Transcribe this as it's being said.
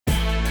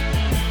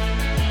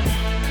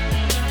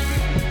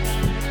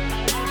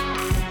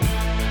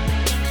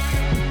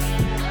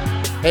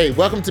Hey,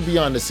 welcome to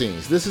Beyond the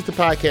Scenes. This is the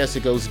podcast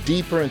that goes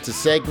deeper into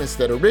segments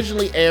that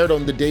originally aired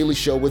on The Daily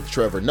Show with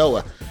Trevor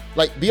Noah.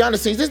 Like, Beyond the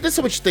Scenes, this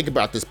is what you think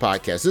about this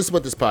podcast. This is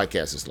what this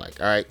podcast is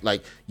like, all right?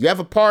 Like, you have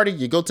a party,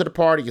 you go to the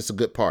party, it's a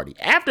good party.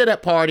 After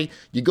that party,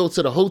 you go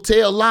to the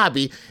hotel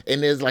lobby,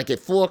 and there's like at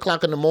 4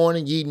 o'clock in the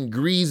morning, you're eating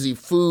greasy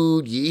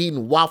food, you're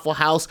eating Waffle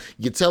House,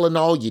 you're telling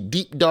all your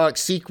deep, dark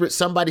secrets.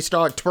 Somebody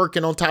start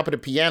twerking on top of the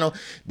piano.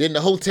 Then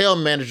the hotel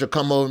manager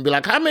come over and be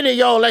like, how many of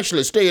y'all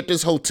actually stay at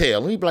this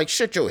hotel? And he'd be like,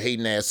 shut your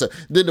hating ass up.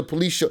 Then the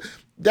police show.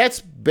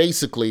 That's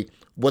basically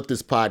what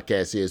this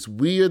podcast is.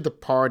 We are the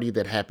party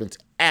that happens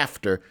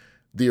after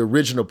the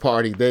original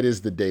party that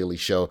is The Daily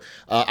Show.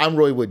 I'm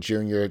Roy Wood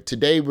Jr.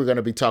 Today we're going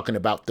to be talking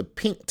about the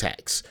pink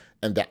tax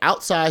and the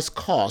outsized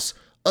cost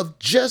of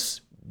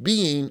just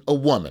being a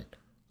woman.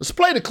 Let's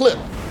play the clip.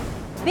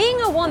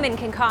 Being a woman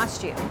can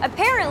cost you,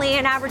 apparently,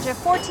 an average of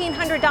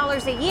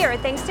 $1,400 a year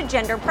thanks to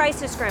gender price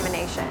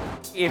discrimination.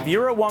 If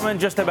you're a woman,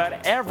 just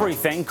about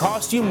everything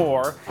costs you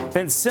more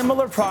than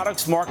similar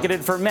products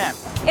marketed for men.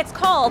 It's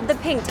called the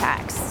pink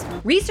tax.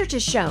 Research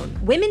has shown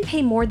women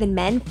pay more than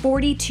men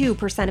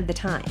 42% of the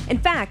time. In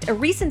fact, a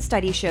recent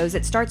study shows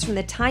it starts from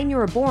the time you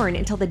were born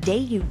until the day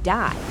you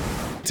die.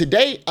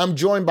 Today, I'm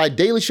joined by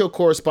Daily Show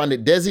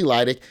correspondent Desi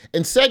Leidick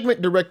and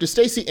segment director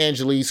Stacey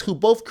Angeles, who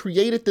both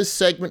created this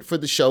segment for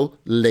the show.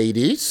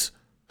 Ladies,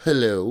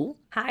 hello.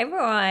 Hi,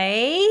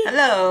 Roy.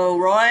 Hello,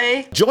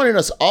 Roy. Joining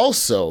us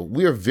also,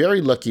 we are very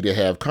lucky to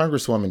have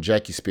Congresswoman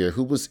Jackie Speier,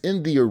 who was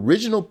in the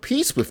original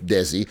piece with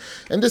Desi.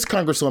 And this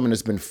Congresswoman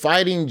has been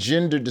fighting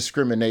gender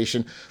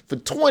discrimination for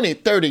 20,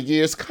 30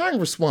 years.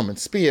 Congresswoman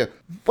Speier,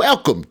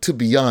 welcome to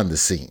Beyond the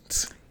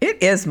Scenes.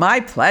 It is my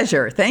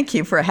pleasure. Thank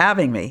you for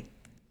having me.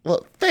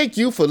 Well, thank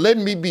you for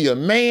letting me be a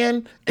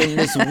man in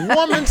this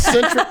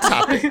woman-centric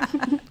topic.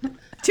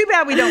 Too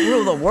bad we don't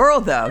rule the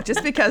world, though,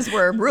 just because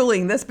we're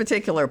ruling this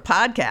particular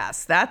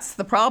podcast. That's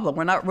the problem.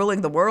 We're not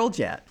ruling the world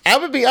yet. I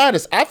would be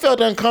honest, I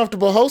felt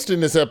uncomfortable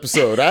hosting this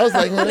episode. I was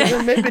like,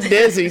 well, maybe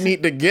Desi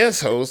need the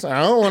guest host.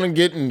 I don't want to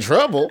get in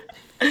trouble.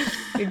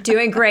 You're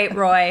doing great,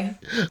 Roy.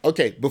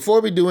 Okay,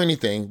 before we do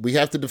anything, we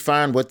have to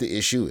define what the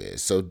issue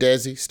is. So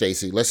Desi,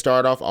 Stacey, let's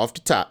start off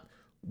the top.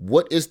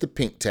 What is the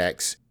pink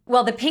tax?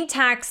 Well, the pink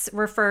tax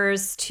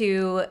refers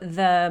to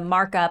the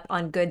markup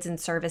on goods and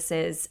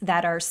services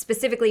that are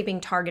specifically being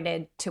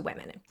targeted to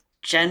women.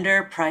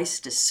 Gender price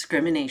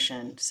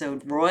discrimination. So,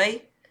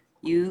 Roy,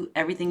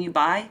 everything you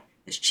buy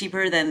is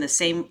cheaper than the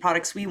same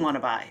products we want to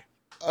buy.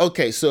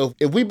 Okay, so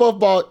if we both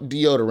bought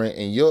deodorant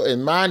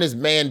and mine is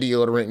man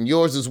deodorant and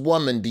yours is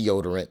woman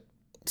deodorant,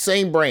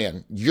 same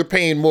brand, you're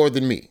paying more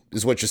than me,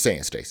 is what you're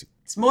saying, Stacey.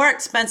 It's more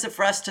expensive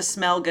for us to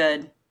smell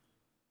good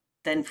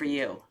than for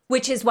you.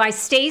 Which is why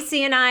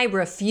Stacey and I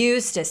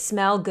refuse to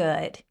smell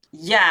good.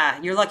 Yeah,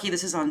 you're lucky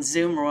this is on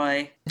Zoom,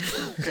 Roy,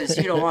 because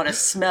you don't want to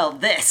smell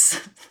this.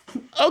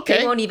 Okay.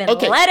 They won't even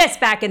let us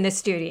back in the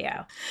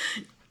studio.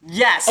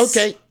 Yes.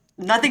 Okay.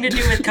 Nothing to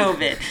do with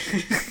COVID.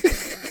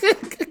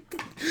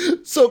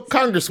 So,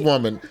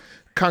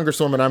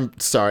 Congresswoman, I'm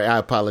sorry, I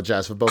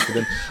apologize for both of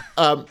them.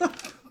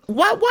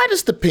 Why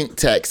does the pink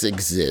tax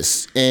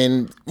exist?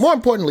 And more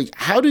importantly,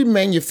 how do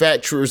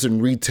manufacturers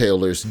and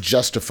retailers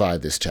justify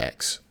this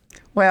tax?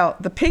 Well,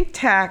 the pink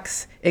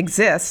tax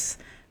exists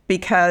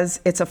because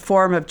it's a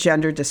form of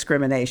gender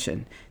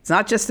discrimination. It's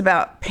not just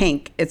about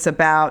pink. It's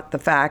about the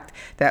fact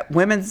that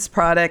women's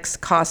products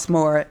cost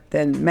more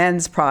than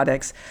men's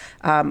products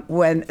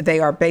when they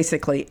are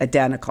basically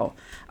identical.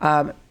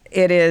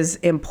 It is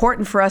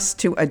important for us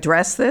to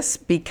address this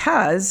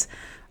because,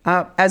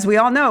 as we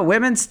all know,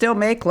 women still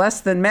make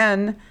less than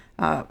men.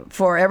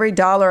 For every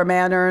dollar a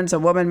man earns, a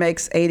woman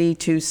makes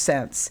 82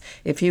 cents.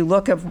 If you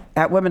look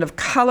at women of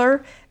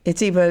color,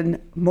 it's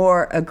even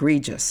more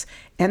egregious.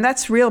 And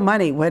that's real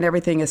money when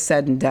everything is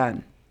said and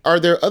done. Are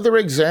there other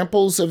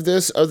examples of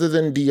this other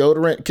than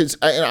deodorant? Because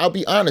I'll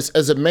be honest,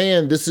 as a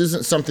man, this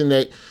isn't something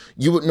that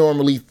you would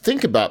normally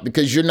think about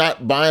because you're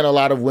not buying a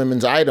lot of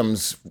women's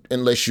items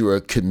unless you're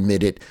a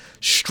committed,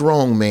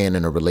 strong man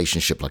in a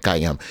relationship like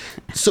I am.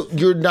 So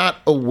you're not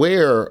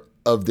aware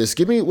of this.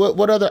 Give me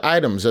what other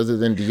items other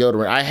than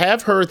deodorant? I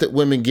have heard that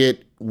women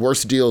get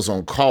worse deals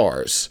on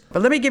cars.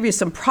 But let me give you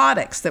some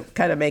products that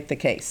kind of make the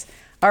case.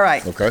 All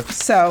right. Okay.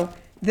 So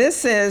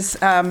this is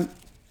Dove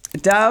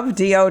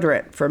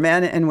deodorant for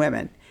men and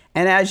women.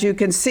 And as you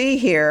can see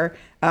here,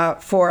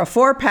 for a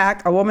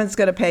 4-pack, a woman's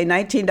going to pay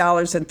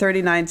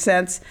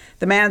 $19.39.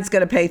 The man's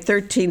going to pay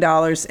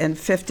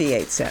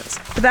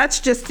 $13.58. But that's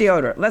just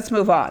deodorant. Let's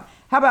move on.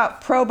 How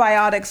about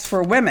probiotics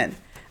for women?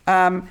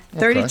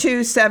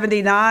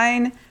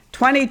 $32.79,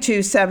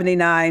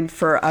 $22.79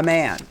 for a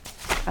man.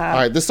 All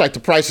right, this is like The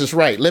Price is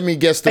Right. Let me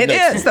guess the next.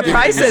 It is. The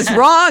price is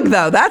wrong,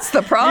 though. That's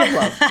the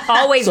problem.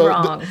 Always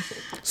wrong.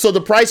 So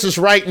The Price is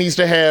Right needs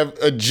to have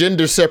a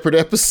gender-separate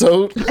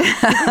episode?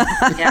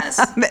 Yes.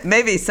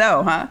 Maybe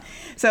so, huh?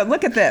 So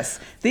look at this.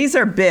 These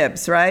are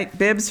bibs, right?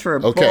 Bibs for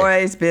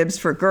boys, bibs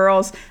for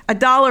girls.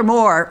 $1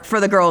 more for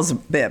the girls'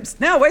 bibs.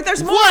 No, wait,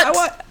 there's more.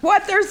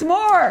 What? There's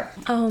more.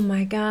 Oh,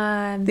 my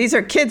God. These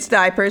are kids'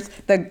 diapers.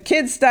 The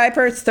kids'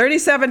 diapers,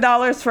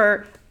 $37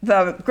 for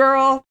the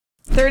girl,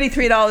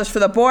 $33 for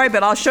the boy,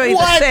 but I'll show you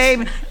the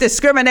same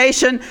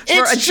discrimination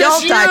for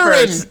adult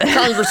diapers.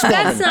 Congresswoman.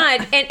 That's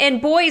not, and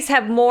boys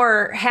have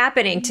more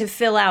happening to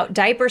fill out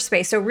diaper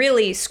space. So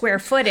really, square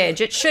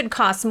footage, it should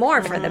cost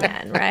more for the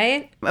men,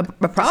 right?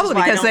 Probably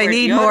because they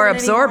need more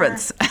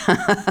absorbents.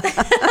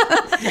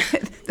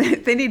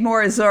 They need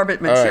more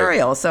absorbent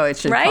material, so it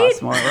should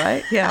cost more,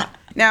 right? Yeah.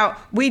 Now,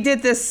 we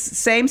did this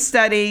same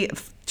study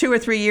 2 or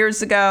 3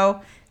 years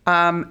ago.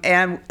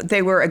 And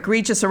they were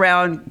egregious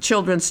around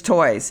children's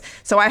toys.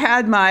 So I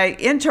had my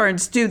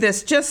interns do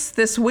this just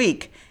this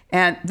week,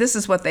 and this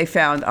is what they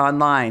found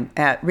online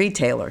at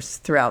retailers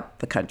throughout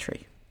the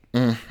country.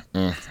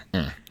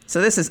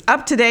 So this is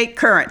up-to-date,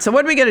 current. So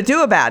what are we going to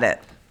do about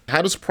it?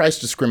 How does price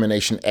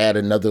discrimination add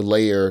another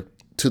layer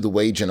to the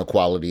wage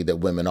inequality that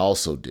women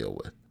also deal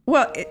with?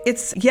 Well,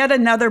 it's yet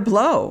another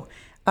blow.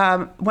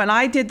 When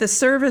I did the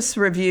service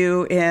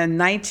review in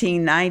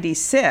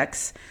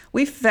 1996,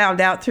 we found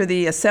out through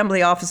the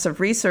Assembly Office of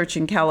Research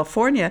in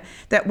California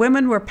that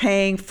women were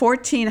paying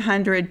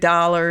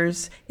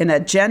 $1,400 in a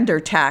gender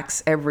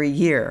tax every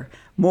year,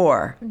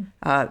 more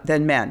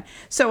than men.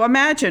 So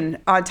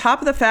imagine, on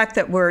top of the fact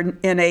that we're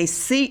in a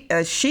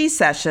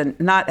she-session,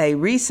 not a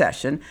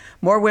recession,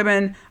 more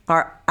women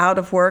are out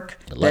of work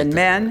than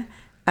men.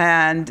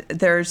 And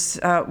there's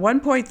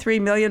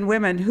 1.3 million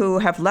women who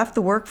have left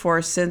the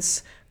workforce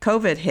since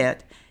COVID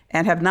hit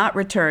and have not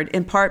returned,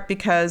 in part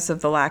because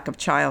of the lack of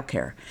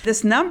childcare.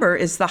 This number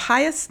is the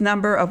highest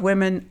number of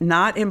women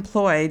not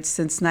employed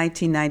since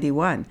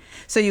 1991.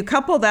 So you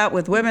couple that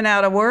with women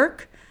out of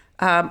work,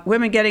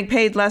 women getting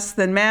paid less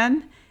than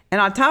men,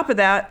 and on top of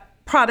that,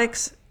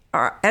 products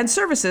and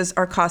services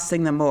are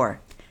costing them more.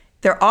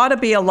 There ought to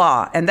be a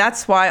law, and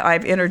that's why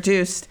I've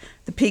introduced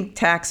the Pink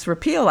Tax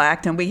Repeal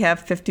Act, and we have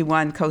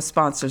 51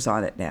 co-sponsors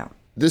on it now.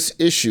 This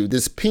issue,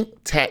 this pink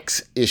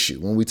tax issue,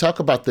 when we talk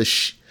about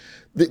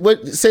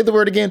say the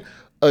word again,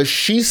 a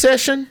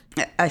she-session?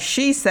 A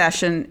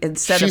she-session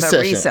instead of a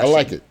recession. I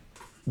like it.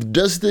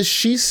 Does the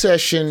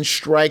she-session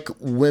strike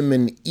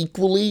women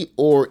equally,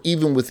 or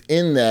even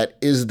within that,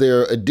 is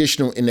there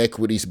additional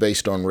inequities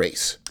based on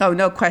race? Oh,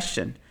 no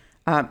question.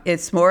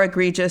 It's more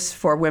egregious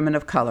for women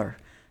of color,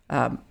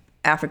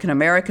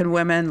 African-American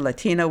women,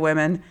 Latino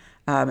women,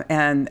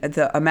 and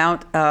the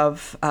amount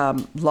of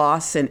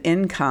loss in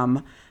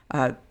income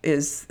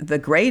is the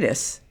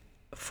greatest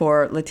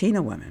for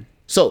Latino women.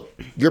 So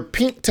your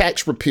Pink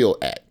Tax Repeal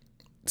Act,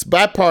 it's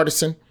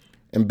bipartisan,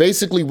 and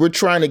basically we're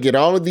trying to get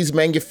all of these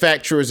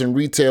manufacturers and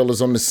retailers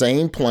on the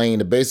same plane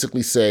to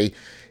basically say,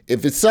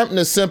 if it's something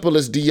as simple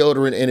as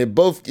deodorant and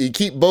it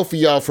keep both of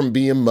y'all from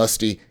being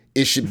musty,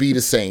 it should be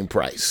the same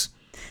price.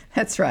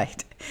 That's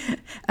right.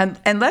 And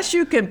unless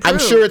you can prove... I'm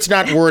sure it's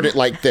not worded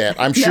like that.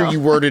 I'm sure you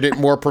worded it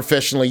more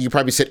professionally. You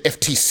probably said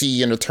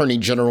FTC and Attorney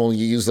General, and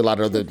you used a lot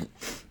of other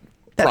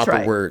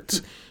proper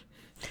words.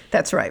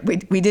 That's right.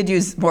 We did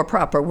use more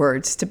proper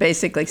words to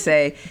basically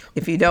say,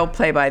 if you don't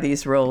play by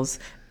these rules,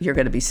 you're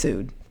going to be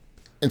sued.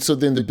 And so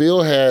then the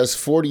bill has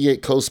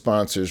 48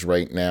 co-sponsors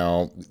right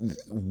now.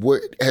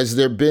 Has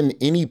there been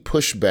any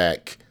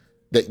pushback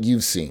that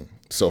you've seen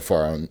so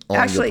far on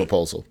your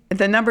proposal?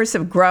 The numbers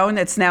have grown.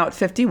 It's now at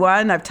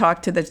 51. I've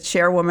talked to the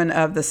chairwoman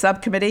of the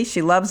subcommittee.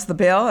 She loves the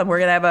bill, and we're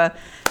going to have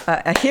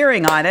a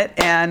hearing on it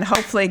and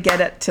hopefully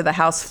get it to the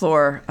House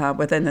floor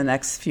within the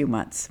next few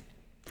months.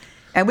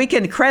 And we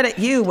can credit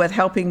you with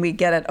helping me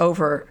get it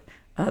over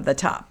the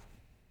top.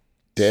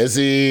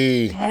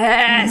 Desi.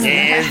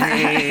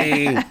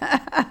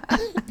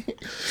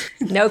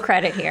 No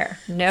credit here.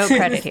 No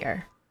credit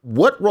here.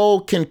 What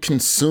role can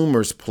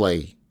consumers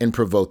play in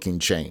provoking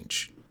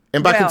change?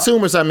 And by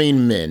consumers, I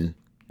mean men.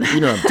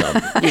 You know what I'm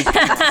talking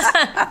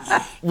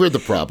about. We're the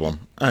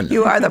problem. I know.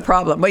 You are the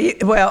problem.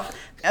 Well,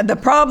 the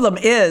problem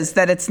is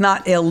that it's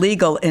not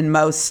illegal in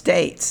most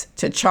states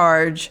to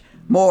charge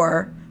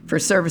more for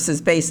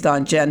services based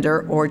on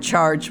gender or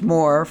charge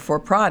more for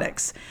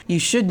products. You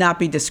should not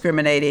be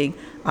discriminating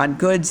on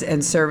goods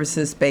and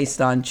services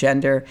based on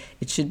gender.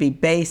 It should be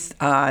based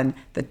on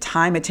the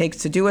time it takes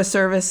to do a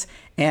service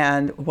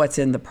and what's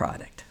in the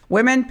product.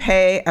 Women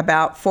pay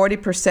about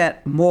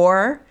 40%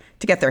 more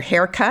to get their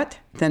hair cut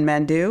than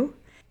men do.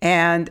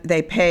 And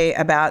they pay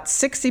about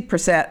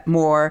 60%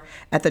 more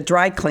at the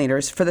dry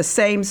cleaners for the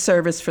same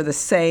service for the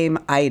same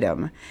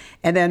item.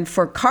 And then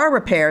for car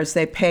repairs,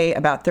 they pay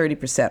about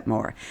 30%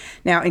 more.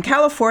 Now, in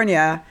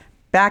California,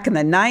 back in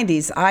the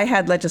 90s, I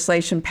had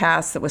legislation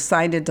passed that was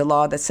signed into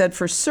law that said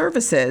for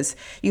services,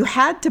 you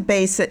had to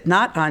base it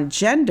not on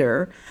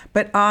gender,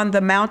 but on the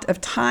amount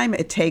of time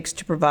it takes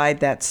to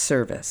provide that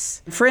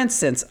service. For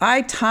instance,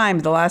 I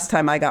timed the last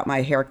time I got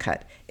my hair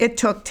cut. It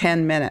took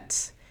 10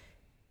 minutes.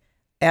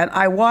 And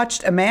I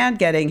watched a man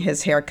getting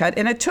his hair cut,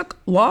 and it took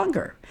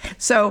longer.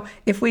 So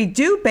if we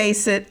do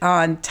base it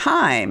on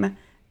time,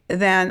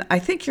 then I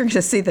think you're going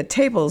to see the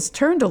tables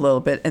turned a little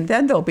bit, and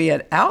then there'll be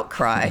an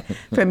outcry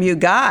from you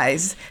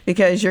guys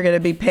because you're going to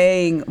be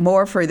paying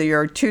more for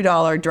your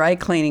 $2 dry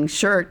cleaning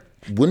shirt.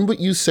 When would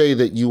you say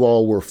that you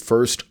all were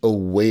first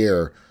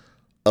aware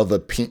of a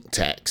pink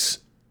tax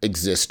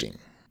existing?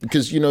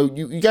 Because,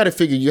 you got to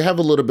figure you have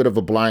a little bit of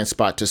a blind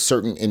spot to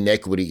certain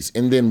inequities.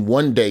 And then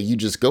one day you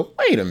just go,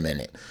 wait a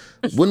minute.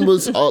 When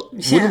was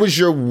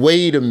your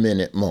wait a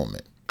minute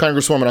moment?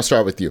 Congresswoman, I'll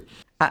start with you.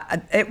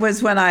 It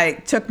was when I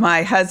took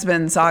my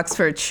husband's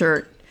Oxford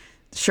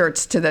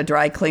shirts to the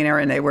dry cleaner,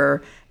 and they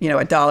were,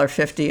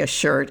 $1.50 a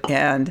shirt.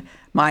 And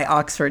my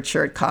Oxford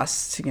shirt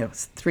costs,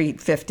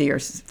 $3.50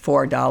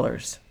 or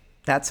 $4.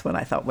 That's when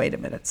I thought, wait a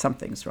minute,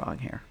 something's wrong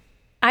here.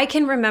 I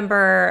can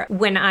remember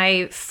when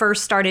I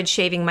first started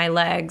shaving my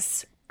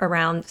legs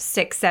around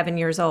 6, 7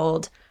 years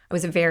old. I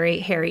was a very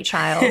hairy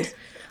child.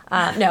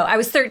 I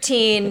was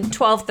 12,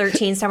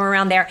 13, somewhere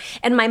around there.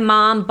 And my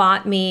mom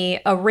bought me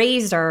a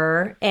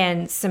razor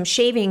and some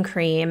shaving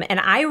cream. And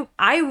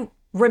I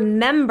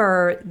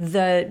remember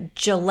the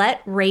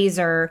Gillette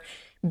razor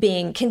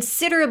being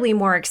considerably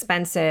more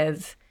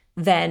expensive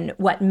than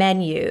what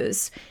men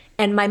use.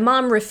 And my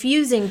mom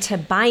refusing to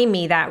buy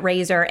me that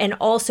razor, and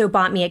also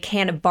bought me a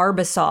can of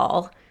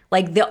Barbasol,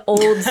 like the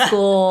old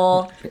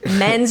school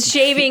men's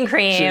shaving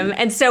cream.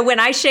 And so when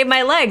I shave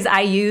my legs,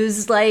 I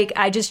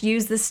just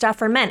use this stuff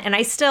for men. And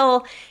I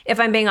still, if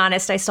I'm being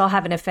honest, I still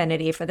have an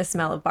affinity for the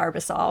smell of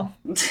Barbasol.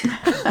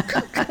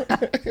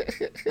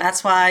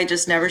 That's why I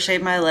just never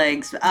shaved my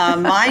legs.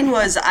 Mine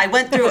was, I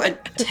went through a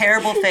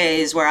terrible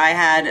phase where I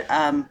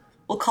had,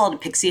 we'll call it a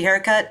pixie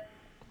haircut,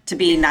 to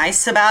be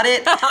nice about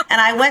it.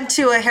 And I went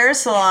to a hair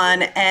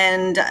salon,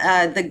 and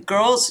the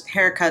girls'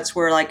 haircuts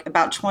were like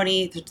about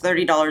 $20 to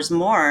 $30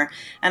 more.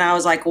 And I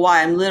was like,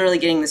 why? I'm literally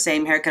getting the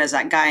same haircut as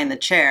that guy in the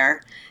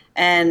chair.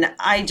 And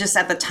I just,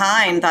 at the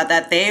time, thought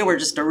that they were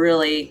just a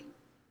really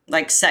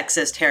like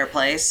sexist hair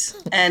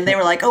place. And they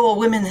were like, oh, well,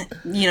 women,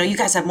 you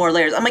guys have more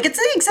layers. I'm like, it's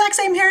the exact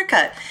same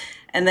haircut.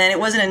 And then it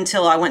wasn't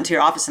until I went to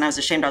your office and I was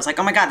ashamed. I was like,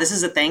 oh my God, this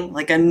is a thing,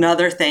 like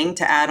another thing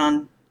to add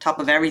on top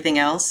of everything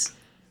else.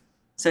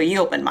 So you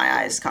opened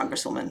my eyes,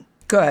 Congresswoman.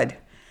 Good.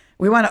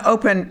 We want to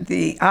open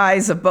the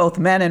eyes of both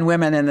men and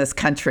women in this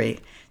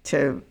country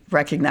to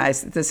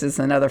recognize that this is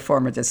another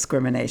form of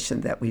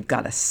discrimination that we've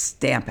got to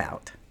stamp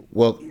out.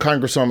 Well,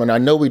 Congresswoman, I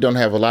know we don't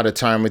have a lot of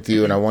time with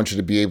you, and I want you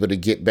to be able to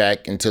get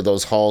back into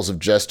those halls of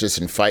justice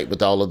and fight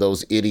with all of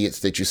those idiots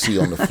that you see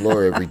on the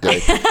floor every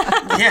day.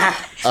 Yeah.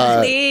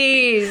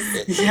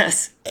 Please.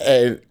 Yes.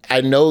 And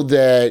I know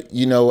that,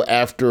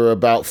 after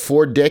about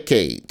 4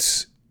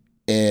 decades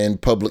in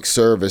public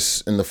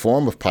service in the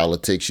form of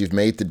politics, you've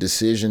made the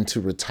decision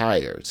to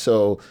retire.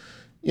 So,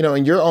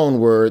 in your own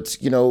words,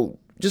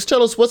 just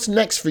tell us what's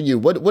next for you.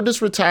 What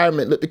does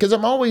retirement look? Because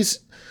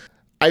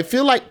I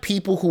feel like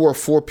people who are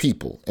for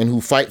people and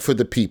who fight for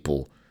the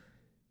people,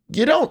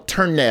 you don't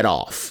turn that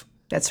off.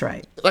 That's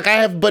right. Like,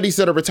 I have buddies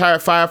that are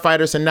retired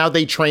firefighters, and now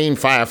they train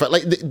firefighters.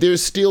 Like,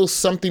 there's still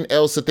something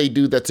else that they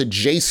do that's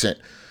adjacent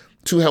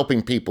to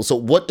helping people. So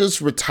what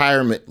does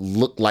retirement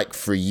look like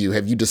for you?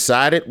 Have you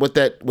decided what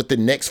the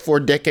next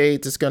 4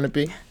 decades is going to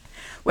be?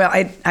 Well,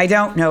 I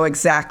don't know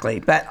exactly,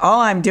 but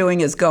all I'm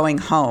doing is going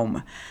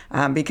home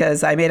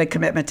because I made a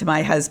commitment to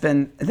my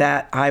husband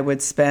that I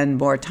would spend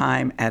more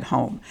time at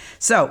home.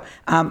 So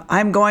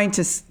I'm going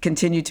to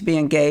continue to be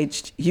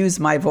engaged, use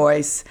my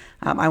voice.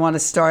 I want to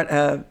start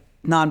a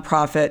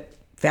nonprofit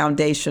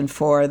foundation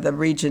for the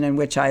region in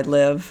which I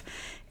live,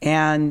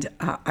 and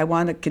I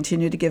want to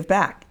continue to give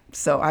back.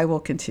 So I will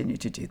continue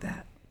to do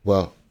that.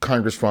 Well,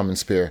 Congresswoman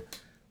Speier,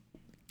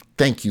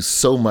 thank you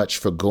so much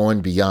for going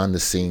beyond the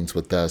scenes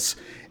with us.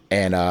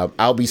 And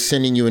I'll be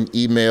sending you an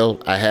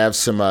email. I have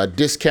some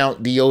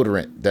discount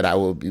deodorant that I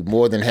will be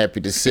more than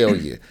happy to sell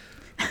you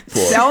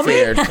for a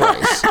fair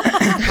price.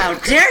 How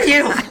dare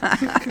you?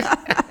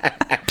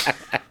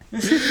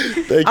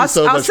 Thank you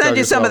so much. I'll send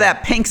you some of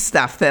that pink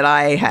stuff that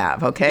I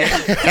have, okay?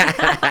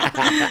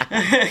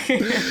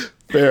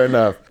 Fair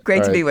enough.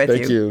 Great to be with you.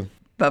 Thank you.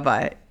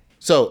 Bye-bye.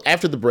 So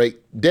after the break,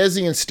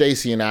 Desi and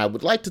Stacey and I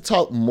would like to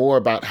talk more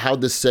about how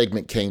this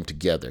segment came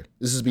together.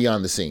 This is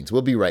Beyond the Scenes.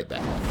 We'll be right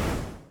back.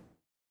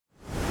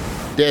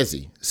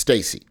 Desi,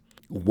 Stacey,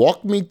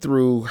 walk me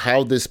through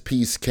how this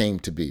piece came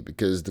to be,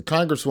 because the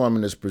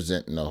Congresswoman is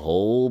presenting a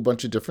whole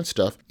bunch of different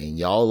stuff, and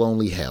y'all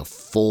only have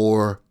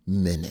 4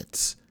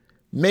 minutes,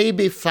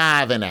 maybe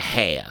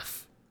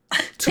 5.5,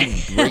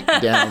 to break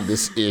down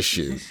this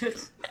issue.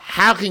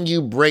 How can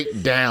you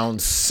break down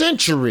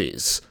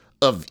centuries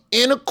of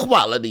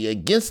inequality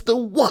against the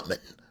woman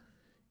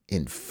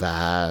in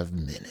 5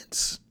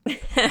 minutes?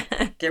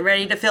 Get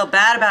ready to feel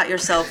bad about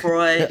yourself,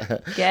 Roy.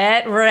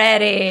 Get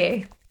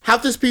ready.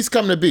 How'd this piece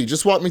come to be?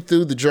 Just walk me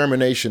through the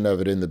germination of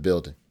it in the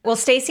building. Well,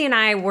 Stacey and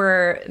I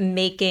were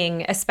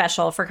making a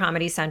special for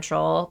Comedy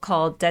Central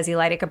called Desi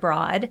Lydic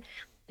Abroad.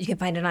 You can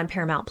find it on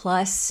Paramount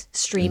Plus.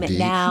 Stream Indeed. it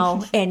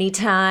now,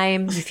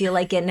 anytime you feel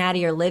like getting out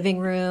of your living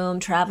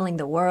room, traveling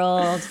the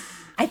world.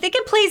 I think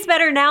it plays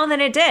better now than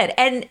it did.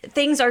 And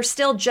things are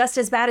still just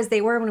as bad as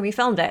they were when we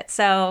filmed it.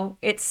 So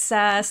it's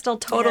still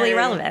totally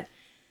relevant.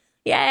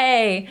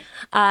 Yay.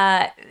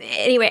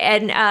 Anyway,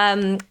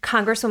 and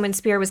Congresswoman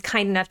Speier was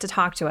kind enough to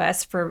talk to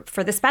us for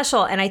the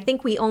special. And I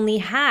think we only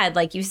had,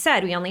 like you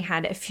said, we only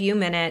had a few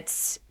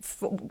minutes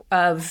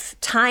of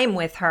time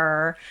with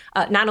her,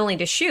 not only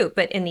to shoot,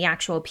 but in the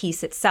actual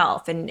piece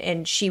itself.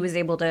 And she was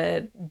able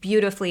to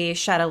beautifully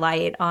shed a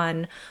light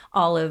on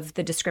all of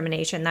the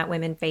discrimination that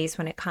women face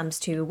when it comes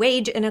to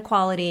wage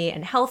inequality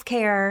and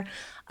healthcare.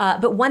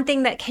 But one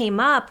thing that came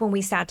up when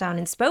we sat down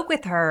and spoke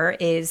with her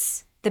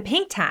is the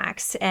pink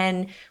tax.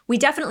 And we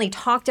definitely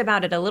talked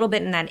about it a little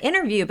bit in that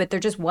interview, but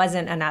there just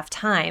wasn't enough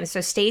time. So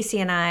Stacey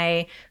and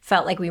I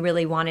felt like we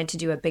really wanted to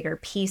do a bigger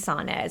piece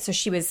on it. So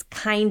she was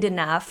kind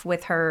enough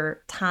with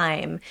her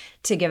time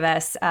to give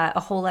us a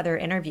whole other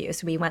interview.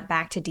 So we went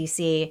back to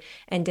DC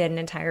and did an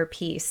entire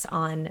piece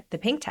on the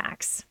pink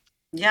tax.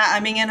 Yeah, I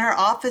mean, and her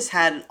office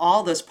had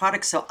all those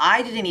products, so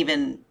I didn't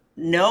even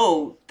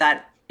know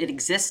that it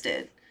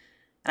existed.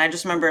 And I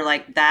just remember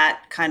like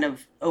that kind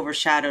of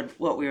overshadowed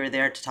what we were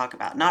there to talk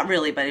about. Not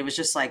really, but it was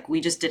just like, we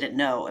just didn't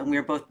know. And we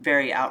were both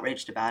very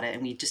outraged about it.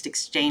 And we just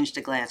exchanged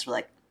a glance. We're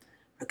like,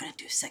 we're going to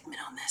do a segment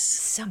on this.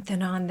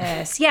 Something on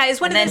this. Yeah,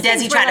 it's one and of those then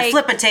things Desi tried where, to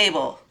flip a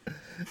table.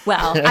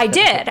 Well, I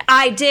did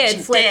She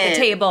flip did. the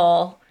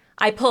table.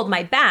 I pulled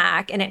my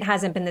back and it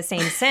hasn't been the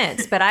same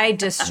since, but I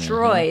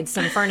destroyed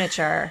some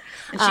furniture.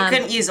 And she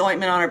couldn't use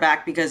ointment on her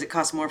back because it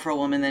cost more for a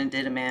woman than it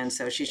did a man.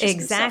 So she's just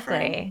been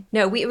suffering. Exactly.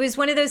 No, it was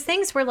one of those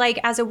things where, like,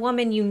 as a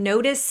woman, you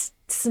notice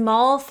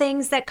small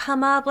things that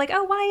come up, like,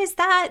 oh, why is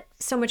that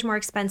so much more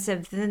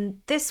expensive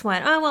than this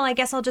one? Oh, well, I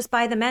guess I'll just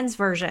buy the men's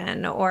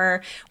version.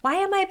 Or why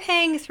am I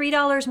paying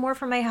 $3 more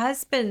for my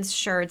husband's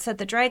shirts at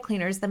the dry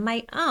cleaners than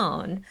my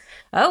own?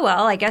 Oh,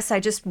 well, I guess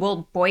I just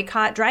will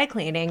boycott dry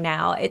cleaning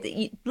now.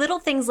 Little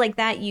things like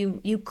that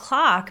you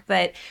clock,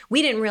 but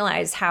we didn't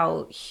realize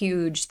how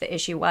huge the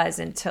issue was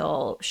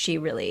until she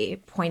really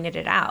pointed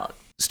it out.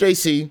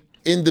 Stacey,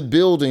 in the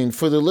building,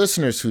 for the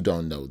listeners who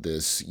don't know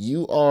this,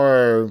 you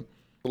are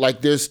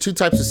like, there's two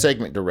types of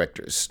segment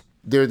directors.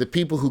 There are the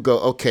people who go,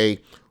 okay,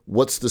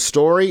 what's the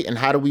story and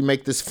how do we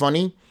make this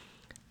funny?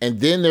 And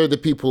then there are the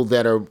people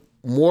that are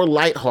more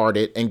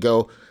lighthearted and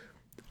go,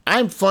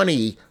 I'm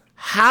funny.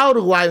 How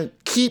do I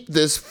keep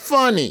this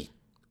funny?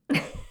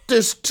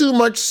 There's too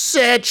much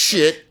sad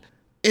shit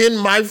in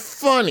my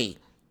funny.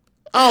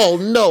 Oh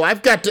no,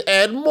 I've got to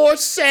add more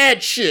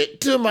sad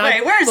shit to my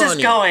Wait, where is funny.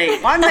 this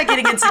going? Why am I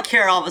getting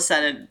insecure all of a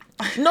sudden?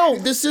 No,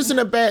 this isn't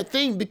a bad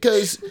thing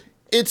because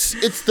it's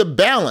the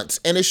balance,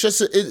 and it's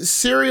just it's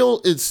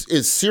cereal.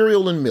 It's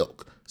cereal and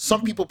milk.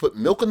 Some people put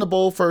milk in the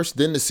bowl first,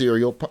 then the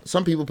cereal.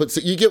 Some people put.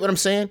 You get what I'm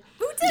saying?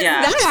 Who does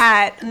Yeah.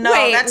 that? No,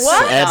 Wait, that's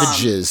what?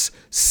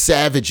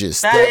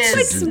 Savages. That That's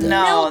is who do that.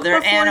 no, Milk they're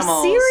before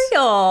animals.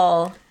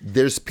 cereal.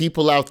 There's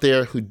people out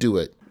there who do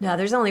it. No,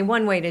 there's only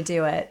one way to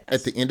do it.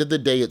 At the end of the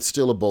day, it's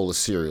still a bowl of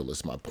cereal.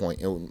 Is my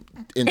point.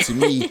 And to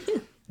me,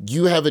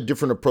 you have a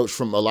different approach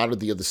from a lot of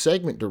the other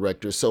segment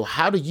directors. So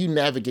how do you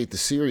navigate the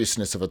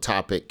seriousness of a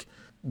topic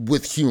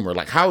with humor?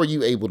 Like, how are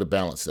you able to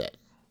balance that?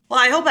 Well,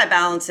 I hope I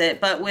balance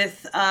it, but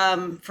with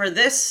for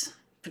this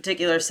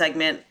particular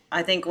segment,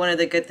 I think one of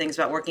the good things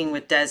about working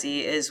with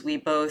Desi is we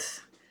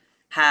both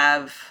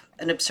have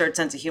an absurd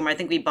sense of humor. I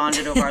think we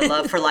bonded over our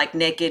love for like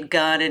Naked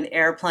Gun and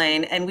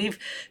Airplane, and we've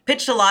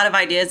pitched a lot of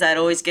ideas that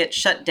always get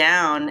shut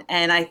down.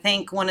 And I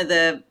think one of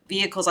the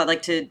vehicles I'd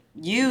like to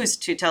use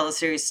to tell a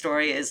serious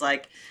story is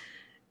like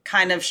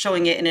kind of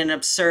showing it in an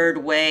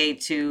absurd way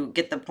to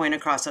get the point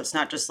across. So it's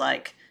not just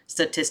like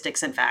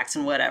statistics and facts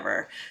and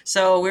whatever.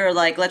 So we were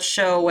like, let's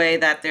show a way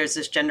that there's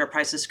this gender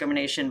price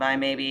discrimination by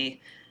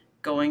maybe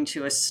going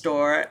to a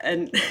store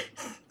and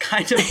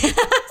kind of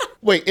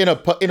Wait, in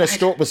a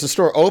store, was the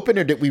store open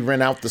or did we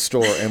rent out the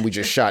store and we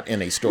just shot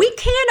in a store? We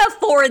can't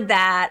afford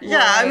that. Yeah,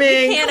 Roy. I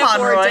mean, we can't come on,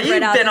 afford Roy, to you've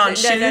rent out been a- on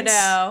shoots.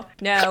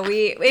 No.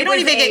 We don't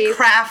even get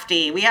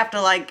crafty. We have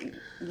to like,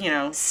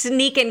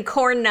 sneaking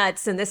corn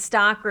nuts in the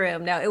stock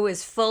room. No, it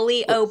was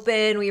fully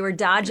open. We were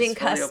dodging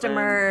fully open.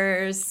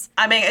 customers.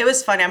 I mean, it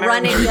was funny. I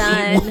remember Running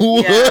gun.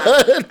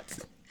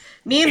 What?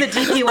 me and the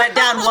DP went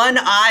down one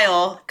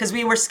aisle because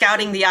we were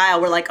scouting the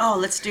aisle. We're like, oh,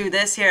 let's do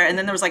this here. And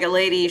then there was like a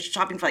lady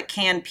shopping for like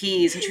canned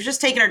peas and she was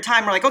just taking her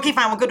time. We're like, okay,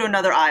 fine, we'll go to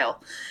another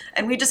aisle.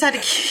 And we just had to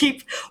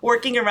keep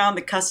working around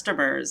the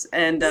customers.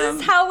 And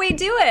This is how we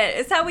do it.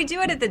 It's how we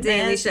do it at the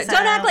Daily This Show. is Don't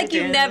how act like we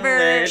you've do never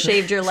it.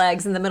 shaved your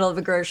legs in the middle of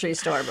a grocery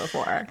store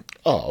before.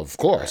 Oh, of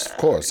course,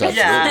 absolutely.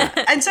 yeah.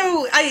 And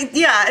so and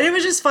it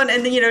was just fun.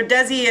 And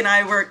Desi and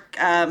I work,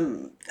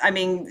 I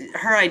mean,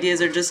 her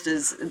ideas are just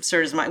as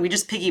absurd as mine. We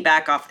just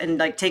piggyback off and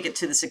like take it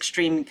to this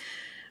extreme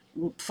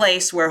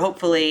place where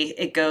hopefully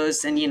it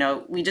goes and,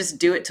 we just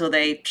do it till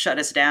they shut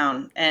us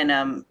down.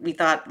 And we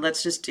thought,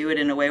 let's just do it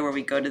in a way where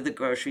we go to the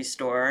grocery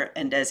store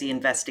and Desi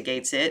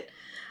investigates it.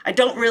 I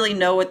don't really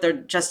know what their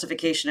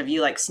justification of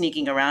you like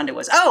sneaking around it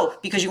was. Oh,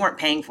 because you weren't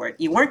paying for it.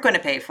 You weren't going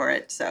to pay for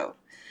it. So,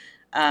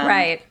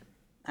 Right.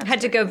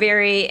 Had to go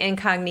very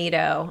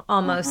incognito,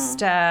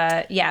 almost,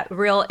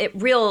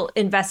 real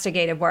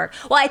investigative work.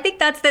 Well, I think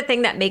that's the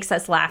thing that makes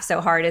us laugh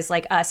so hard is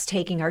like us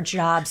taking our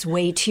jobs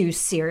way too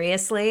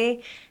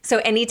seriously. So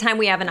anytime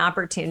we have an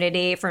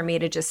opportunity for me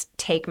to just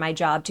take my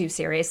job too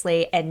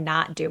seriously and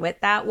not do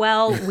it that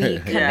well, we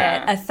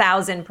commit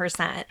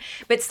 1,000%.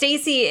 But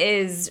Stacey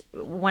is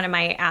one of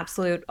my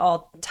absolute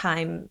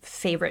all-time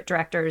favorite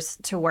directors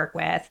to work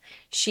with.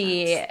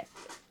 She's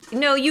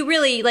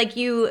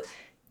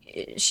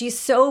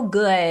so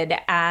good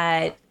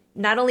at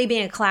not only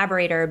being a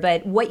collaborator,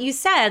 but what you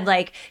said,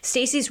 like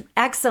Stacey's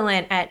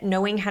excellent at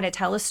knowing how to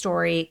tell a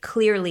story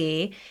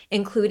clearly,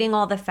 including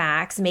all the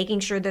facts,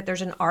 making sure that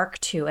there's an arc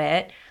to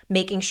it,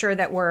 making sure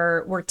that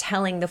we're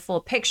telling the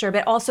full picture,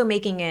 but also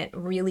making it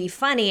really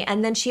funny.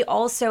 And then she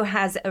also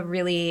has a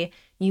really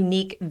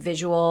unique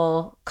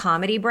visual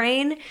comedy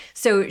brain.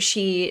 So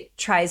she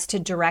tries to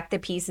direct the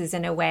pieces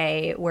in a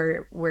way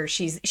where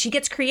she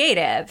gets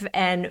creative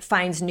and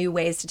finds new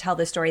ways to tell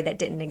the story that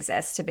didn't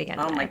exist to begin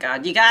with. Oh my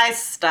God, you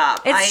guys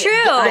stop. It's true.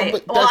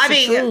 But that's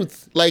the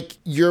truth. Like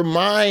your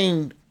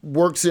mind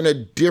works in a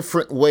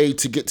different way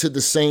to get to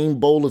the same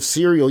bowl of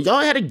cereal.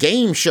 Y'all had a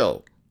game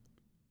show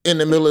in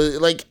the middle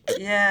of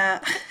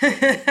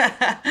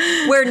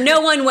where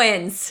no one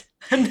wins.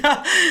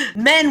 No,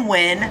 men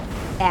win.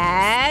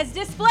 As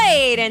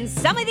displayed in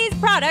some of these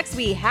products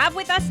we have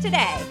with us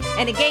today,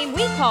 in a game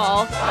we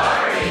call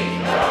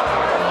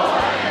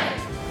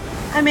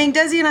I mean,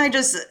 Desi and I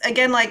just,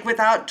 again, like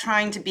without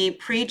trying to be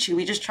preachy,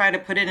 we just try to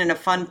put it in a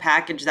fun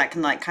package that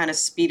can like kind of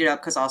speed it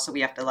up, because also we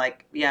have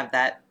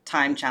that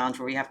time challenge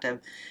where we have to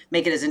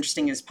make it as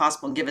interesting as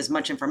possible and give as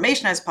much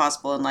information as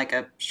possible in like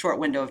a short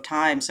window of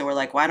time. So we're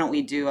like, why don't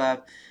we do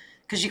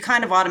because you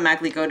kind of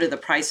automatically go to the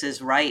Price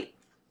is Right,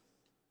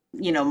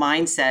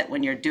 mindset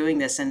when you're doing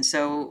this. And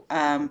so,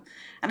 and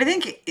I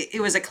think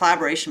it was a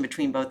collaboration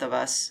between both of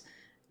us,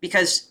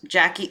 because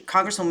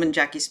Congresswoman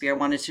Jackie Speier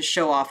wanted to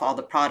show off all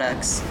the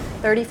products.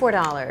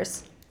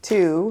 $34.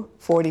 to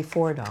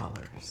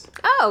 $44.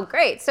 Oh,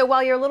 great. So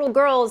while your little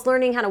girl is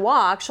learning how to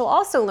walk, she'll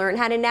also learn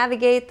how to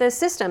navigate the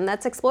system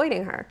that's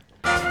exploiting her.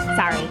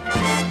 Sorry.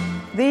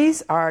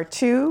 These are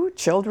 2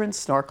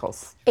 children's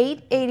snorkels.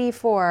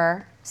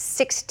 $8.84,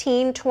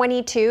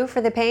 $16.22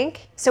 for the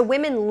pink. So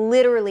women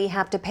literally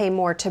have to pay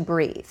more to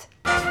breathe.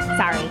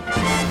 Sorry.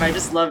 I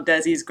just love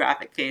Desi's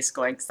graphic face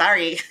going,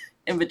 sorry,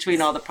 in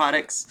between all the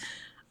products.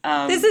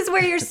 This is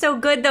where you're so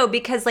good, though,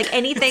 because like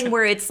anything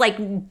where it's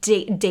like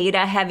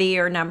data heavy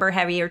or number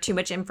heavy or too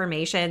much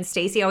information,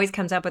 Stacey always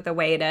comes up with a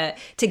way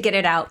to get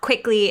it out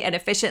quickly and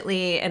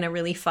efficiently in a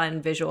really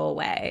fun visual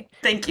way.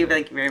 Thank you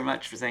very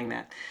much for saying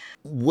that.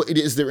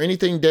 Is there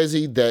anything,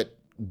 Desi, that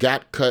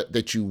got cut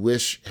that you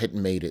wish had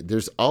made it?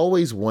 There's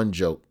always one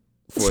joke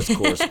for us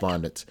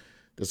correspondents.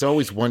 There's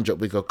always one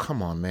joke. We go,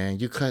 come on, man,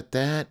 you cut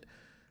that?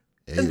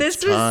 Hey, it's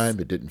time.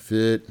 It didn't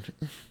fit.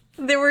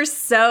 They were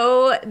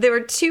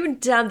too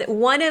dumb.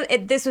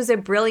 This was a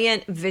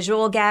brilliant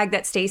visual gag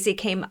that Stacey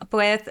came up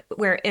with,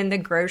 where in the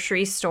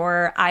grocery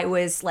store, I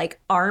was like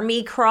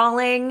army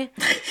crawling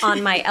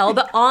on my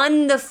elbow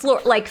on the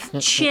floor, like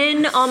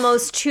chin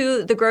almost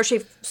to the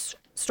grocery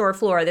store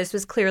floor. This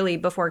was clearly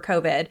before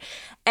COVID.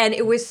 And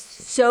it was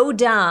so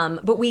dumb,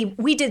 but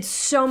we did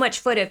so much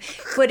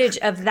footage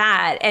of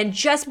that. And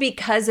just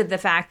because of the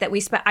fact that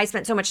I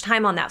spent so much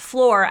time on that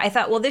floor, I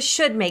thought, well, this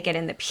should make it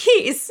in the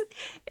piece.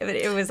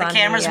 It was the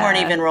cameras weren't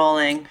even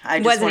rolling. I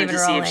just wanted to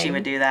see if she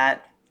would do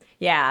that.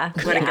 Yeah.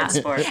 What a good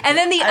sport. And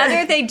then the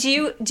other thing,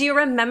 do you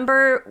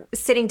remember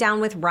sitting down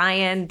with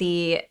Ryan,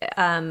 the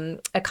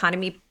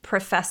economy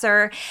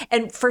professor,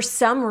 and for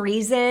some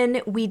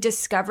reason we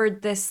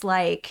discovered this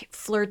like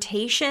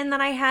flirtation that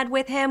I had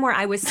with him, where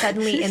I was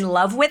suddenly in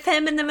love with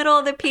him in the middle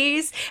of the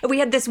piece. And we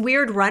had this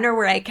weird runner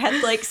where I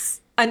kept like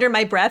under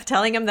my breath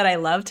telling him that I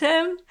loved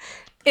him.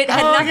 It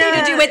had nothing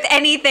to do with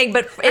anything,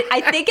 but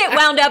I think it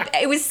wound up,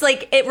 it was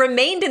like, it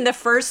remained in the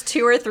first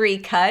 2 or 3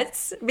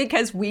 cuts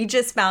because we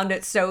just found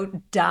it so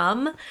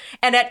dumb.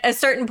 And at a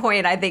certain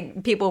point, I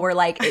think people were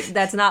like,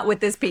 that's not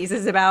what this piece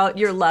is about.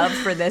 Your love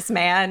for this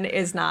man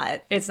it's not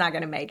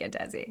going to make it,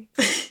 Desi.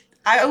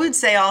 I would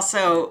say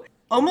also,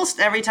 almost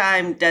every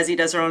time Desi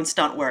does her own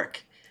stunt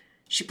work,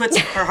 she puts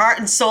her heart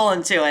and soul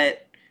into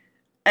it,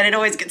 and it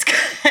always gets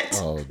cut.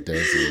 Oh,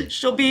 Desi.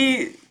 She'll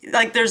be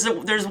like,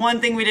 there's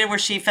one thing we did where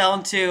she fell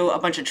into a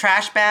bunch of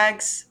trash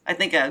bags. I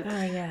think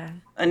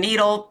a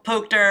needle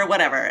poked her,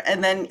 whatever.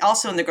 And then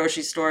also in the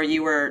grocery store,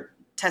 you were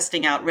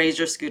testing out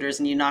razor scooters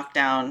and you knocked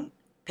down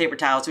paper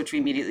towels, which we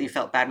immediately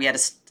felt bad. We had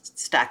to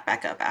stack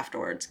back up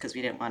afterwards because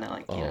we didn't want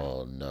to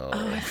Oh, no.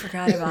 Oh, I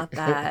forgot about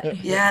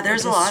that. Yeah,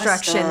 there's a lot of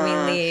destruction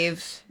stuff. we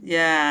leave.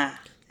 Yeah.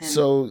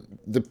 So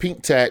the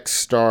pink tax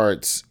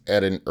starts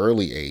at an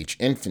early age,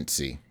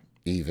 infancy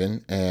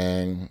even,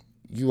 and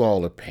you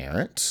all are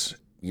parents.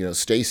 You know,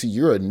 Stacey,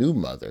 you're a new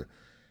mother.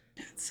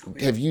 So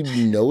have you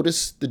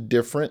noticed the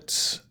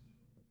difference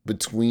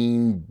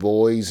between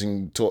boys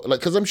and toys?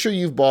 Like, because I'm sure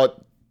you've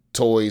bought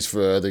toys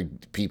for other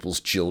people's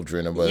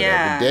children or whatever.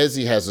 Yeah.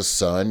 Desi has a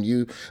son.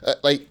 You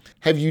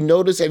have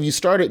you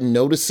started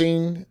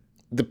noticing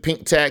the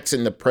pink tax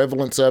and the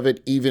prevalence of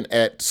it even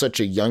at such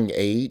a young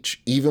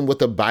age, even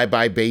with a Bye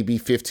Bye Baby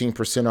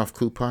 15% off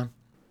coupon?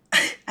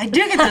 I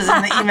do get those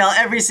in the email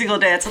every single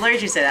day. It's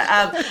hilarious you say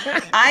that.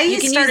 You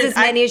can use as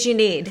many as you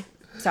need.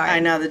 Sorry. I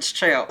know, that's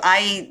true.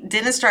 I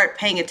didn't start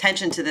paying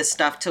attention to this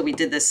stuff till we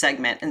did this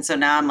segment. And so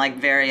now I'm like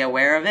very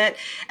aware of it.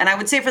 And I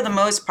would say for the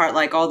most part,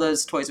 like all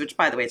those toys, which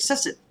by the way, it's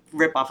just a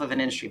rip off of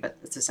an industry, but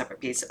it's a separate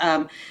piece.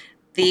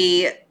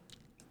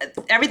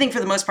 Everything for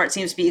the most part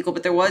seems to be equal,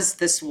 but there was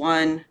this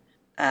one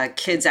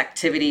kids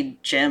activity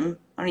gym.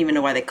 I don't even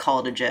know why they call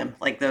it a gym.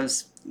 Like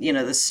those,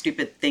 those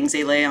stupid things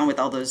they lay on with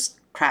all those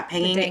crap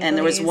hanging. And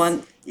there was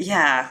one,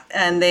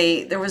 and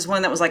there was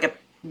one that was like a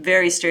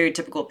very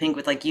stereotypical pink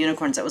with like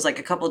unicorns that was like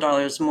a couple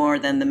dollars more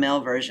than the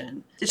male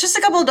version. It's just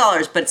a couple of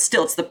dollars, but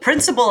still, it's the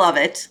principle of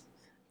it.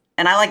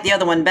 And I like the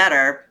other one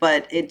better,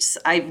 but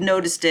I've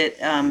noticed it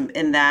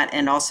in that,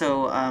 and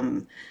also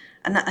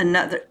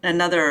another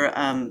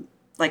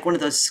like one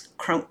of those,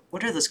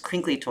 what are those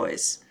crinkly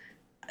toys?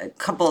 A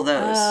couple of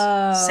those.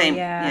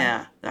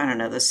 I don't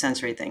know, those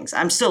sensory things.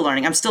 I'm still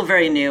learning. I'm still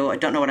very new. I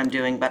don't know what I'm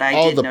doing, but I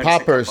did notice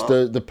poppers, a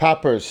couple. the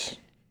poppers.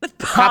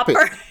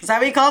 Popper. Is that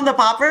what you call them, the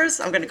poppers?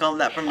 I'm going to call them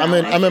that from now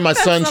on. I'm in my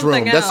son's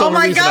room. That's the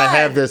only reason I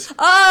have this.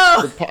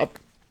 Oh!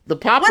 The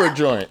popper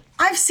joint.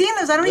 I've seen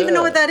those. I don't even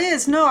know what that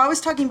is. No, I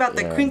was talking about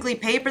the crinkly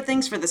paper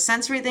things for the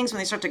sensory things when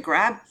they start to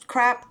grab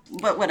crap,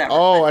 but whatever.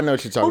 Oh, I know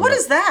what you're talking about. What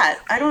is that?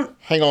 I don't...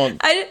 Hang on.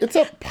 It's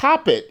a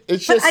pop it.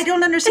 It's just... I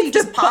don't understand. You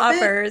just pop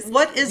poppers. it?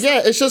 What is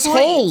it's just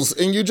holes,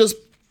 and you just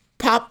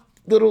pop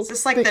little... Is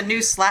this like the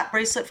new slap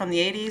bracelet from the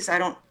 80s? I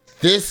don't...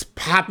 This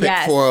pop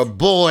it for a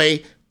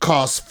boy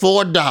costs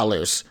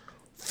 $4.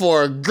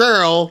 For a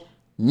girl,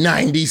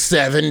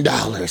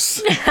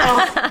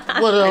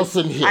 $97. What else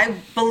in here? I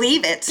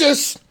believe it.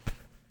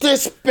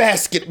 This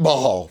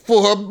basketball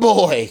for a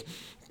boy,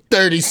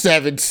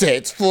 37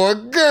 cents. For a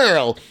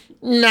girl,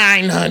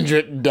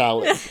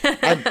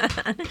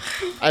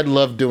 $900. I'd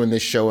love doing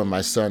this show in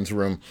my son's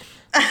room.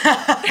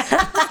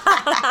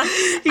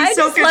 He's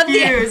so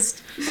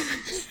confused.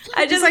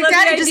 I just like, love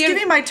Daddy, the just idea give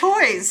me my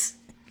toys.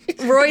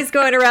 Roy's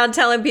going around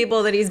telling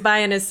people that he's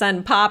buying his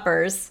son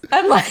poppers.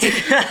 I'm like...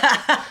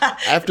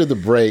 After the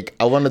break,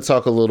 I want to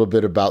talk a little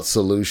bit about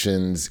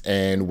solutions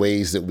and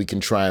ways that we can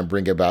try and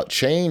bring about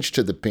change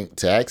to the pink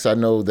tax. I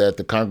know that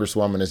the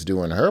Congresswoman is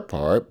doing her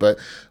part, but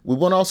we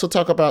want to also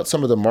talk about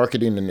some of the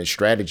marketing and the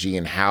strategy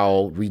and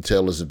how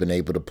retailers have been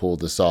able to pull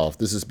this off.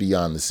 This is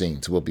Beyond the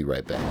Scenes. We'll be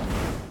right back.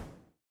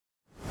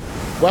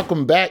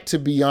 Welcome back to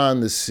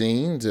Beyond the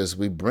Scenes as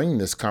we bring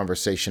this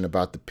conversation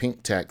about the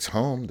pink tax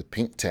home, the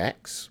pink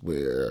tax,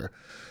 where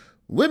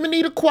women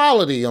need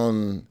equality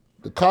on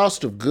the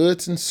cost of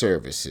goods and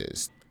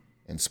services.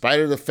 In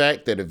spite of the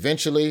fact that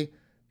eventually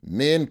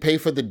men pay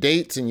for the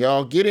dates and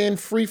y'all get in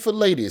free for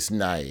ladies'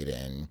 night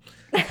and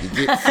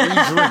you get free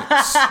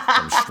drinks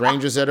from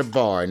strangers at a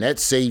bar, and that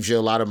saves you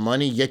a lot of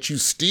money, yet you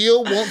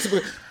still want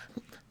to...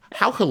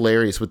 How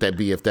hilarious would that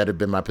be if that had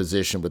been my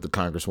position with the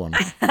Congresswoman?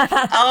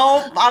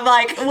 I'm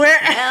like, where?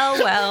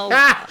 Well.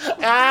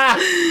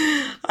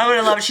 I would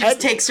have loved it. She just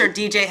takes her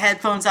DJ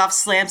headphones off,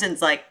 slams, and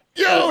it's like,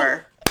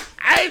 over.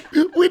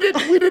 We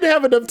didn't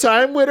have enough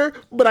time with her,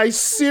 but I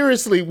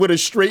seriously, with a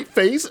straight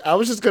face, I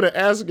was just going to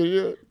ask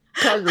her,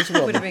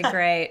 Congresswoman. Would have been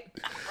great.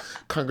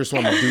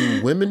 Congresswoman,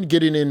 do women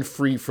getting in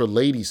free for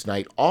ladies'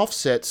 night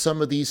offset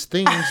some of these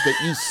things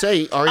that you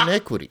say are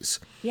inequities?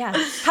 Yeah.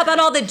 How about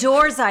all the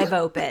doors I've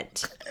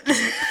opened?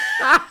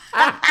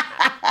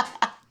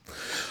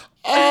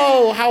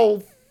 Oh,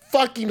 how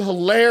fucking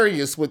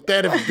hilarious would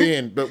that have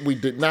been? But we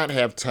did not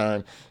have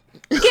time.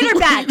 Get her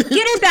back. Get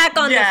her back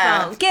on the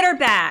phone. Get her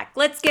back.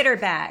 Let's get her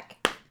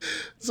back.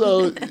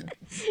 So,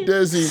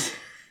 Desi,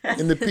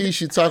 in the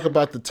piece, you talk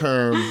about the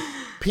term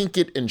pink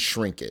it and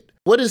shrink it.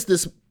 What is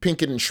this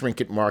pink it and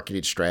shrink it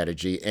marketing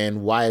strategy,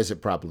 and why is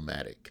it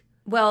problematic?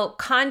 Well,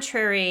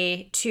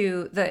 contrary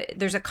to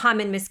there's a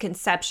common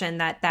misconception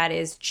that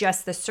is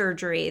just the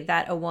surgery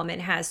that a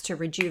woman has to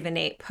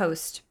rejuvenate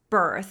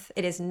post-birth.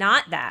 It is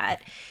not that.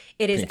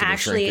 It is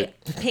actually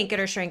pink it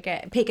or shrink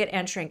it, pink it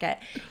and shrink it.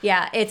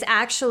 Yeah, it's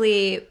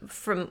actually,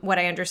 from what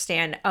I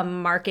understand, a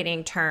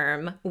marketing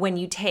term when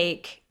you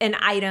take an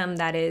item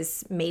that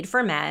is made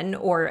for men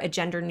or a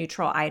gender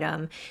neutral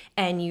item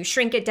and you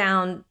shrink it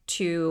down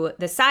to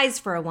the size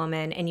for a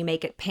woman and you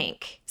make it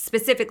pink,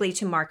 specifically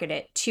to market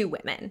it to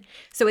women.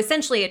 So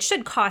essentially it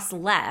should cost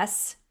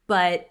less,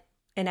 but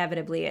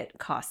inevitably it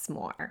costs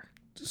more.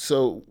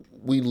 So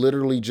we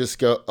literally just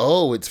go,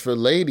 oh, it's for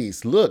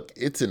ladies. Look,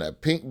 it's in a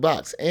pink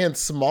box and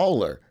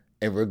smaller,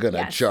 and we're going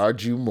to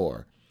charge you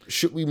more.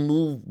 Should we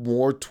move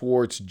more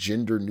towards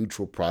gender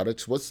neutral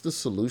products? What's the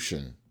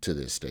solution to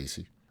this,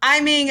 Stacey? I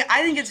mean,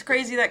 I think it's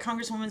crazy that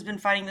Congresswoman's been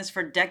fighting this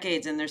for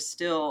decades, and there's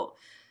still,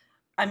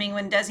 I mean,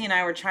 when Desi and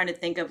I were trying to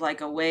think of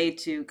like a way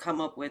to come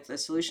up with a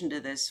solution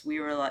to this, we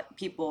were like,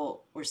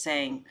 people were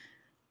saying,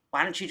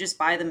 why don't you just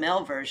buy the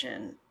male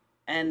version?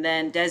 And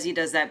then Desi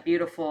does that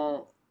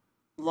beautiful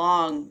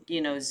long,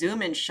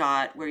 zoom in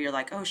shot where you're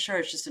like, oh, sure,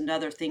 it's just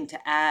another thing to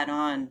add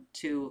on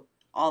to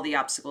all the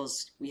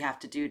obstacles we have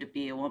to do to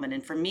be a woman.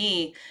 And for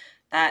me,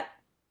 that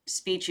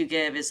speech you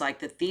give is like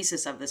the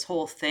thesis of this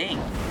whole thing.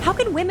 How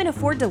can women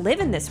afford to live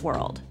in this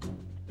world?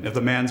 If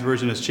the man's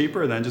version is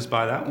cheaper, then just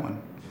buy that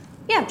one.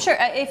 Yeah, sure.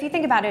 If you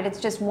think about it, it's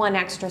just one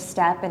extra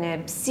step in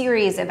a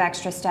series of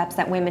extra steps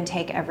that women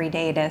take every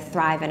day to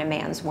thrive in a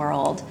man's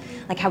world.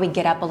 Like how we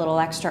get up a little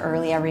extra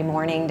early every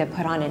morning to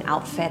put on an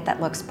outfit that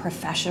looks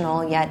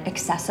professional yet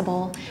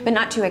accessible, but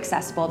not too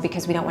accessible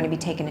because we don't want to be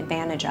taken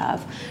advantage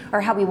of.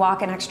 Or how we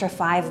walk an extra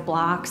 5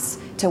 blocks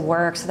to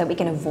work so that we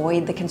can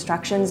avoid the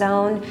construction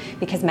zone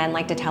because men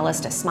like to tell us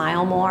to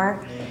smile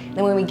more.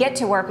 And when we get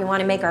to work, we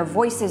want to make our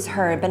voices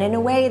heard, but in a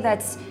way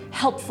that's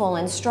helpful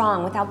and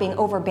strong without being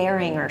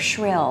overbearing or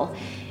shrill.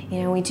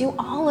 You know, we do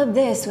all of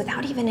this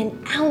without even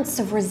an ounce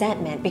of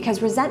resentment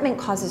because resentment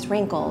causes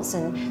wrinkles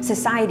and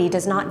society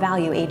does not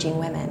value aging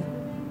women.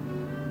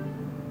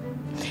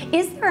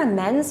 Is there a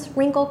men's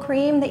wrinkle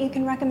cream that you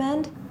can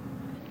recommend?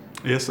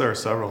 Yes, there are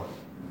several.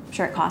 I'm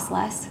sure it costs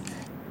less.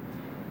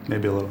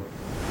 Maybe a little.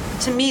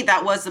 To me,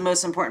 that was the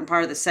most important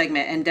part of the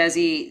segment, and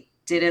Desi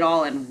did it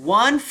all in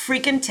one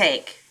freaking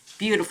take.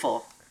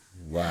 Beautiful.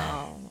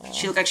 Wow.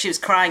 She looked like she was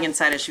crying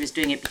inside as she was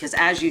doing it, because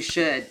as you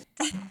should.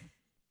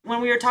 When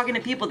we were talking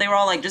to people, they were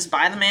all like, just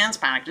buy the man's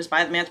product, just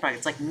buy the man's product.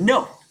 It's like,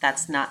 no,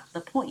 that's not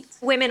the point.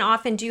 Women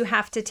often do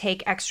have to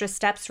take extra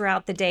steps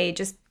throughout the day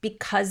just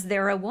because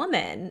they're a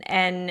woman.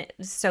 And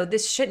so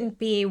this shouldn't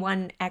be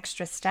one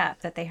extra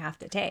step that they have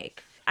to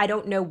take. I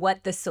don't know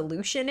what the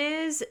solution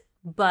is,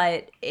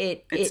 but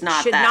it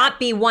should not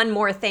be one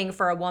more thing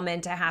for a woman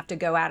to have to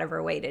go out of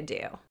her way to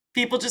do.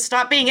 People just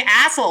stop being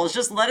assholes.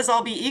 Just let us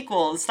all be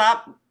equal.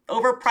 Stop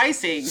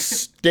overpricing.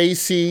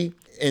 Stacy,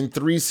 in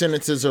 3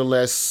 sentences or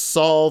less,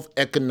 solve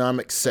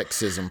economic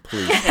sexism,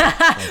 please.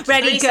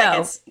 Ready, go.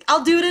 Seconds.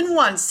 I'll do it in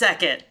 1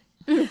 second.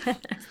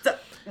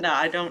 No,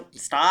 I don't.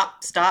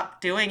 Stop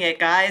doing it,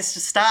 guys.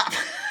 Just stop.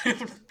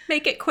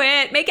 Make it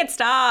quit. Make it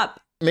stop.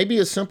 Maybe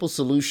a simple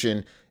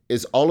solution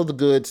is all of the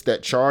goods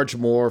that charge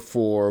more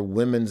for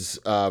women's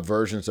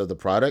versions of the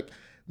product.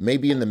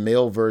 Maybe in the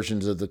male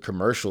versions of the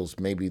commercials,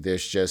 maybe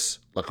there's just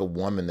like a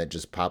woman that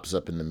just pops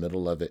up in the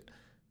middle of it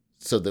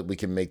so that we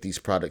can make these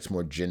products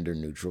more gender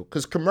neutral.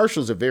 Because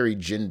commercials are very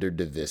gender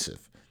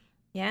divisive.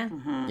 Yeah.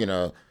 Mm-hmm. You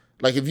know,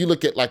 like if you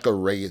look at like a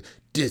razor,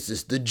 this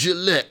is the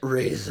Gillette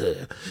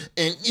razor,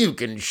 and you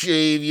can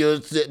shave your,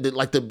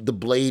 like the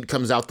blade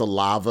comes out the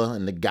lava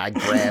and the guy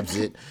grabs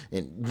it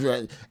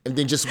and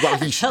then just while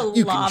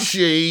you can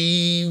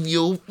shave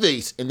your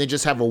face, and then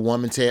just have a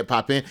woman's head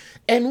pop in,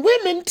 and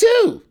women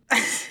too.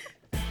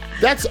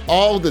 That's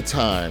all the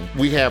time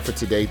we have for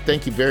today.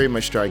 Thank you very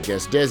much to our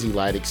guests, Desi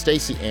Leidig,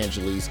 Stacey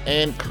Angeles,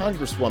 and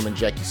Congresswoman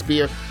Jackie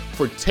Speier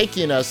for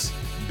taking us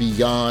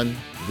beyond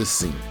the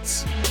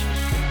scenes.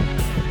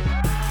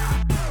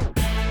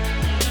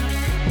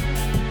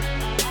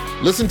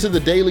 Listen to The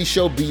Daily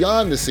Show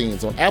Beyond the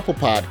Scenes on Apple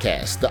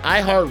Podcasts, the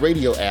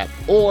iHeartRadio app,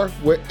 or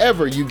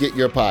wherever you get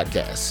your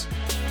podcasts.